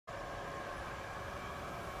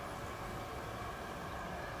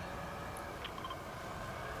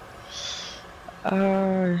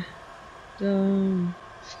I don't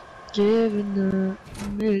giving up,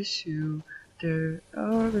 miss you. There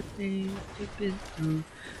are the things you've been through.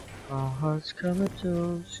 My heart's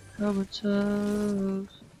comatose, comatose.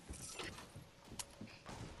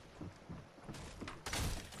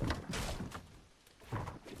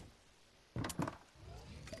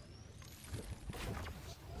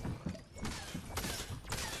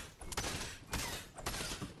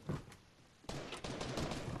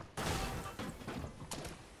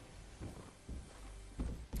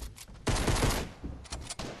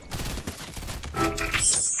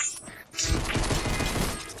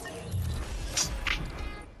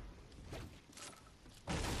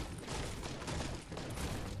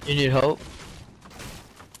 You need help?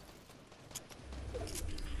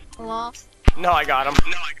 Hello? No, I got him.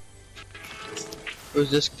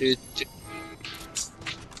 Who's this dude?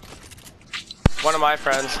 One of my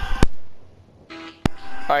friends.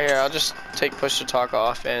 Alright, here, I'll just take push to talk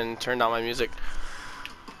off and turn down my music.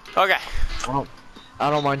 Okay. I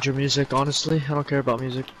don't mind your music, honestly. I don't care about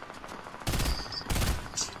music.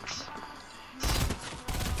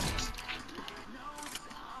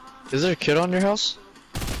 Is there a kid on your house?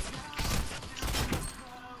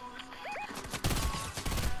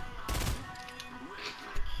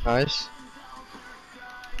 Nice.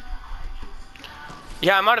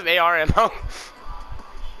 Yeah, I'm out of AR ammo.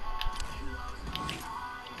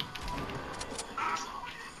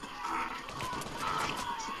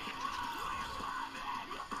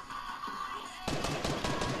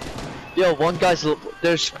 Yo, one guy's,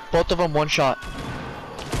 there's both of them one shot.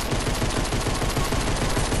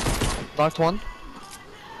 Knocked one.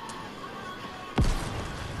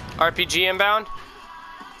 RPG inbound.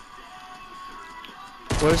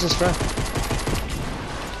 Where's his friend?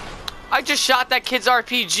 I just shot that kid's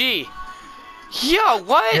RPG. Yo,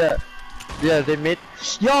 what? Yeah, they made.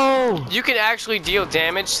 Yo! You can actually deal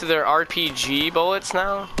damage to their RPG bullets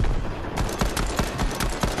now?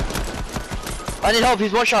 I need help.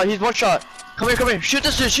 He's one shot. He's one shot. Come here, come here. Shoot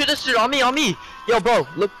this dude. Shoot this dude. On me, on me. Yo, bro,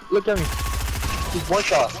 look at me. He's one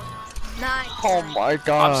shot. Nice. Oh my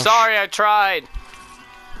god. I'm sorry, I tried.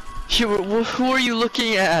 Who are you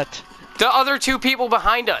looking at? The other two people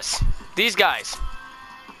behind us. These guys.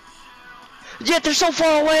 Yeah, they're so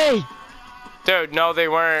far away. Dude, no, they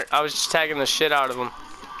weren't. I was just tagging the shit out of them.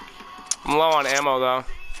 I'm low on ammo, though.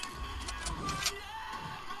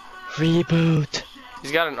 Reboot.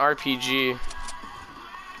 He's got an RPG.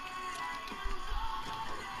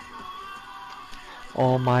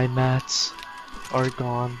 All my mats are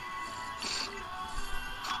gone.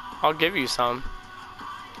 I'll give you some.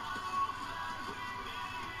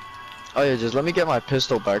 Oh yeah, just let me get my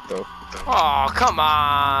pistol back though. Oh, come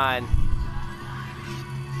on.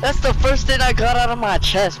 That's the first thing I got out of my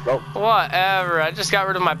chest, bro. Whatever. I just got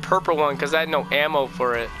rid of my purple one because I had no ammo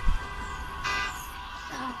for it.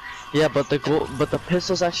 Yeah, but the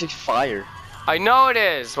pistol's actually fire. I know it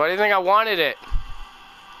is. Why do you think I wanted it?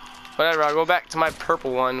 Whatever. I'll go back to my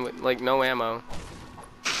purple one with like no ammo.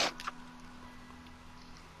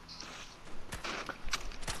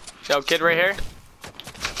 Yo, kid right here.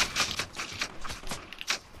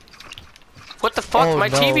 What the fuck? Oh, my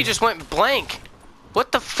no. TV just went blank.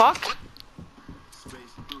 What the fuck?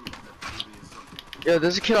 Yeah,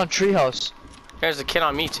 there's a kid on Treehouse. There's a kid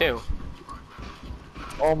on me too.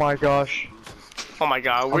 Oh my gosh. Oh my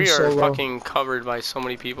god, I'm we so are low. fucking covered by so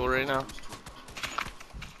many people right now.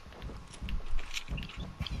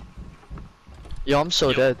 Yo, I'm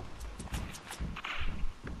so dead.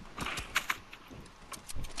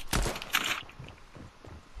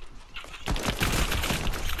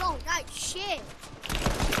 Oh, nice shit.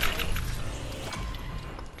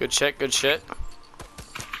 Good shit, good shit.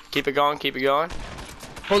 Keep it going, keep it going.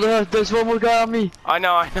 Hold on, there's one more guy on me. I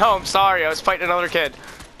know, I'm sorry. I was fighting another kid.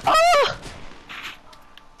 Ah!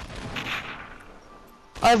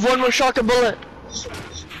 I have one more shotgun bullet.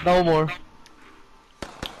 No more.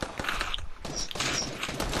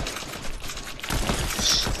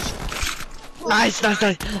 Nice, nice,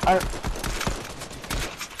 nice.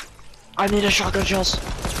 I need a shotgun shells.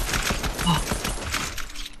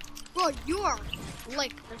 Bro, you are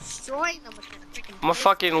like destroying them with your freaking. I'm a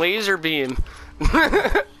fucking laser beam.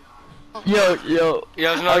 Yo, Yo,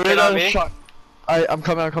 there's another kid on me. I'm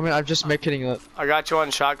coming. I'm just making it. I got you on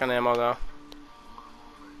shotgun ammo though.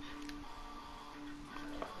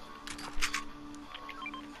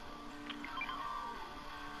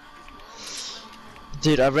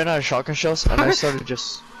 Dude, I ran out of shotgun shells and I started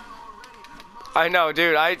just. I know,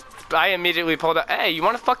 dude. I immediately pulled out. Hey, you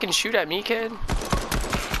want to fucking shoot at me, kid?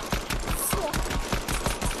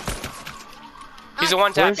 He's a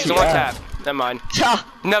one tap. Where's He's a he one at? tap. Never mind. Yeah.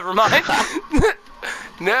 Never mind.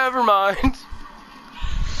 Never mind.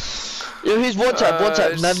 Yo, he's one tap.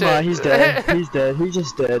 Never Shit. mind. He's dead. He's dead. He's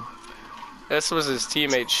just dead. This was his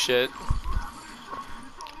teammate's shit.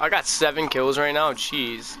 I got 7 kills right now.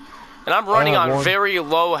 Jeez. And I'm running on one. very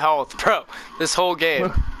low health, bro. This whole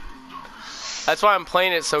game. That's why I'm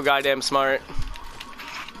playing it so goddamn smart.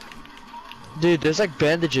 Dude, there's like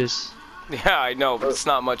bandages. Yeah, I know, but it's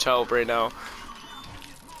not much help right now.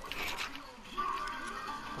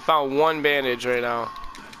 I found 1 bandage right now.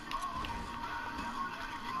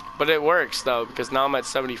 But it works though, because now I'm at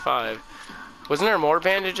 75. Wasn't there more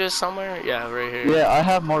bandages somewhere? Yeah, right here. Yeah, I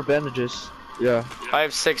have more bandages. Yeah. I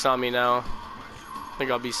have 6 on me now. I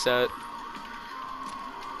think I'll be set.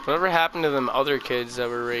 Whatever happened to them other kids that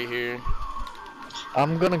were right here?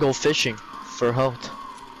 I'm gonna go fishing for health.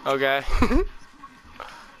 Okay.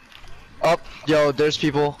 Oh, yo, there's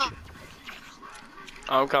people.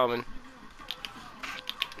 I'm coming.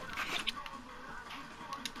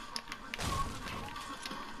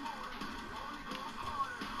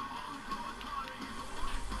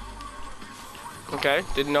 Okay,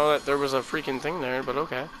 didn't know that there was a freaking thing there, but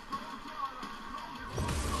okay.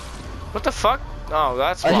 What the fuck? Oh,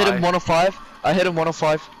 that's why. I hit him 105. I hit him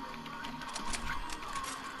 105.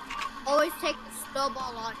 Always take the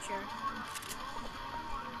snowball launcher.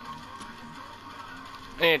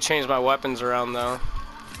 I need to change my weapons around though.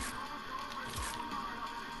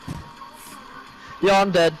 Yo,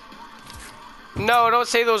 I'm dead. No, don't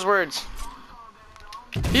say those words.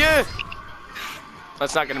 Yeah!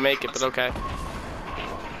 That's not gonna make it, but okay.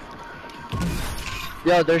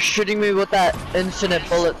 Yo, they're shooting me with that infinite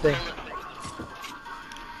bullet thing.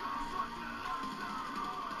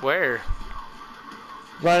 Where?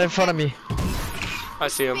 Right in front of me. I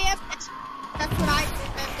see him. That's what I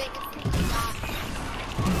think.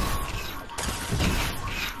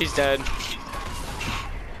 He's dead.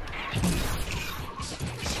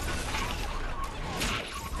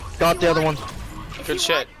 Got the other one. Good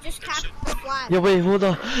shit. Just capture the flag. Yo, wait, hold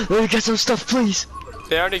on. Let me get some stuff, please.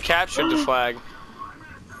 They already captured the flag.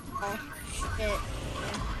 Oh, shit.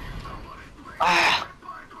 Ah.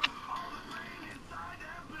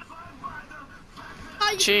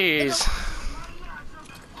 Jeez.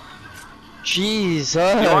 Jesus.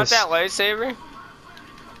 You want that lightsaber?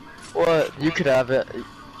 What? You could have it.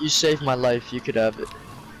 You saved my life. You could have it.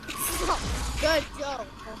 Good joke,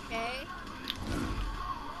 okay?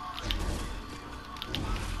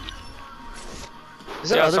 Is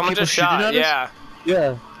there Yeah, other someone people just shooting shot. at us? Yeah.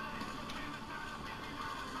 Yeah.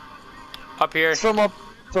 Up here. It's from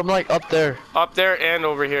like up there. Up there and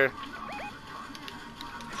over here.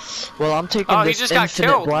 Well, I'm taking Oh, he this just got infinite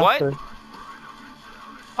killed. What? blaster.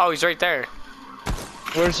 Oh, he's right there.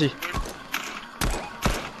 Where is he?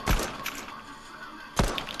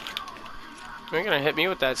 You're gonna hit me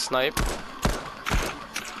with that snipe.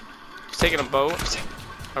 He's taking a boat.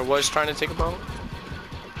 Or was trying to take a boat.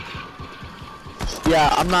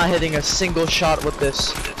 Yeah, I'm not hitting a single shot with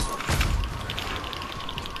this.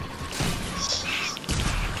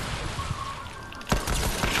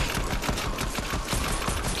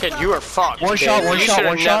 Kid, you are fucked. One kid. shot, one you shot, should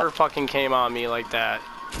have one never shot. fucking came on me like that.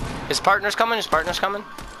 His partner's coming? His partner's coming?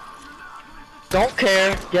 Don't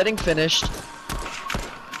care. Getting finished.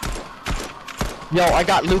 Yo, I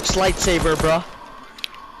got Luke's lightsaber, bruh.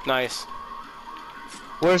 Nice.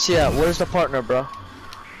 Where's he at? Where's the partner, bruh?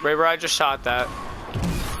 Right where I just shot that.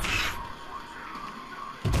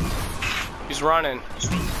 He's running.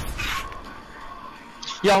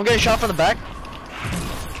 Yo, I'm getting shot from the back.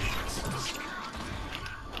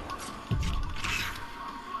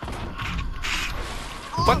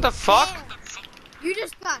 What the fuck? Damn. You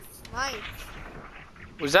just got sniped.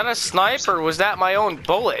 Was that a snipe or was that my own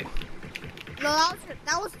bullet? No,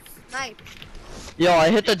 that was a snipe. Yo, I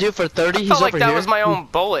hit the dude for 30. I He's felt over like that here. was my own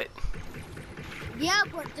bullet. Yeah,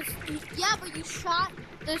 but you shot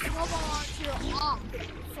the snowball launcher off.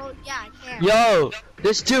 So yeah, I can't. Yo,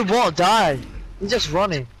 this dude won't die. He's just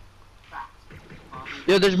running.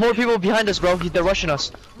 Yo, there's more people behind us, bro. They're rushing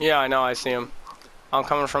us. Yeah, I know, I see him. I'm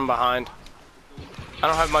coming from behind. I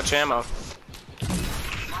don't have much ammo.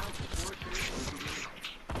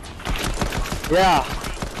 Yeah,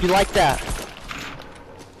 you like that.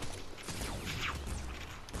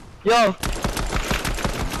 Yo,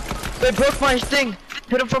 they broke my thing.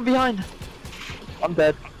 Hit him from behind. I'm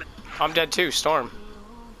dead. I'm dead too, Storm.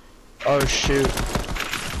 Oh shoot.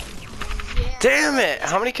 Yeah. Damn it!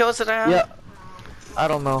 How many kills did I have? Yeah, I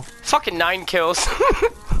don't know, Fucking 9 kills.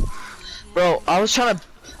 bro. I was trying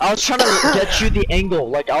to get you the angle.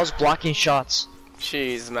 Like I was blocking shots.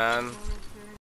 Jeez, man.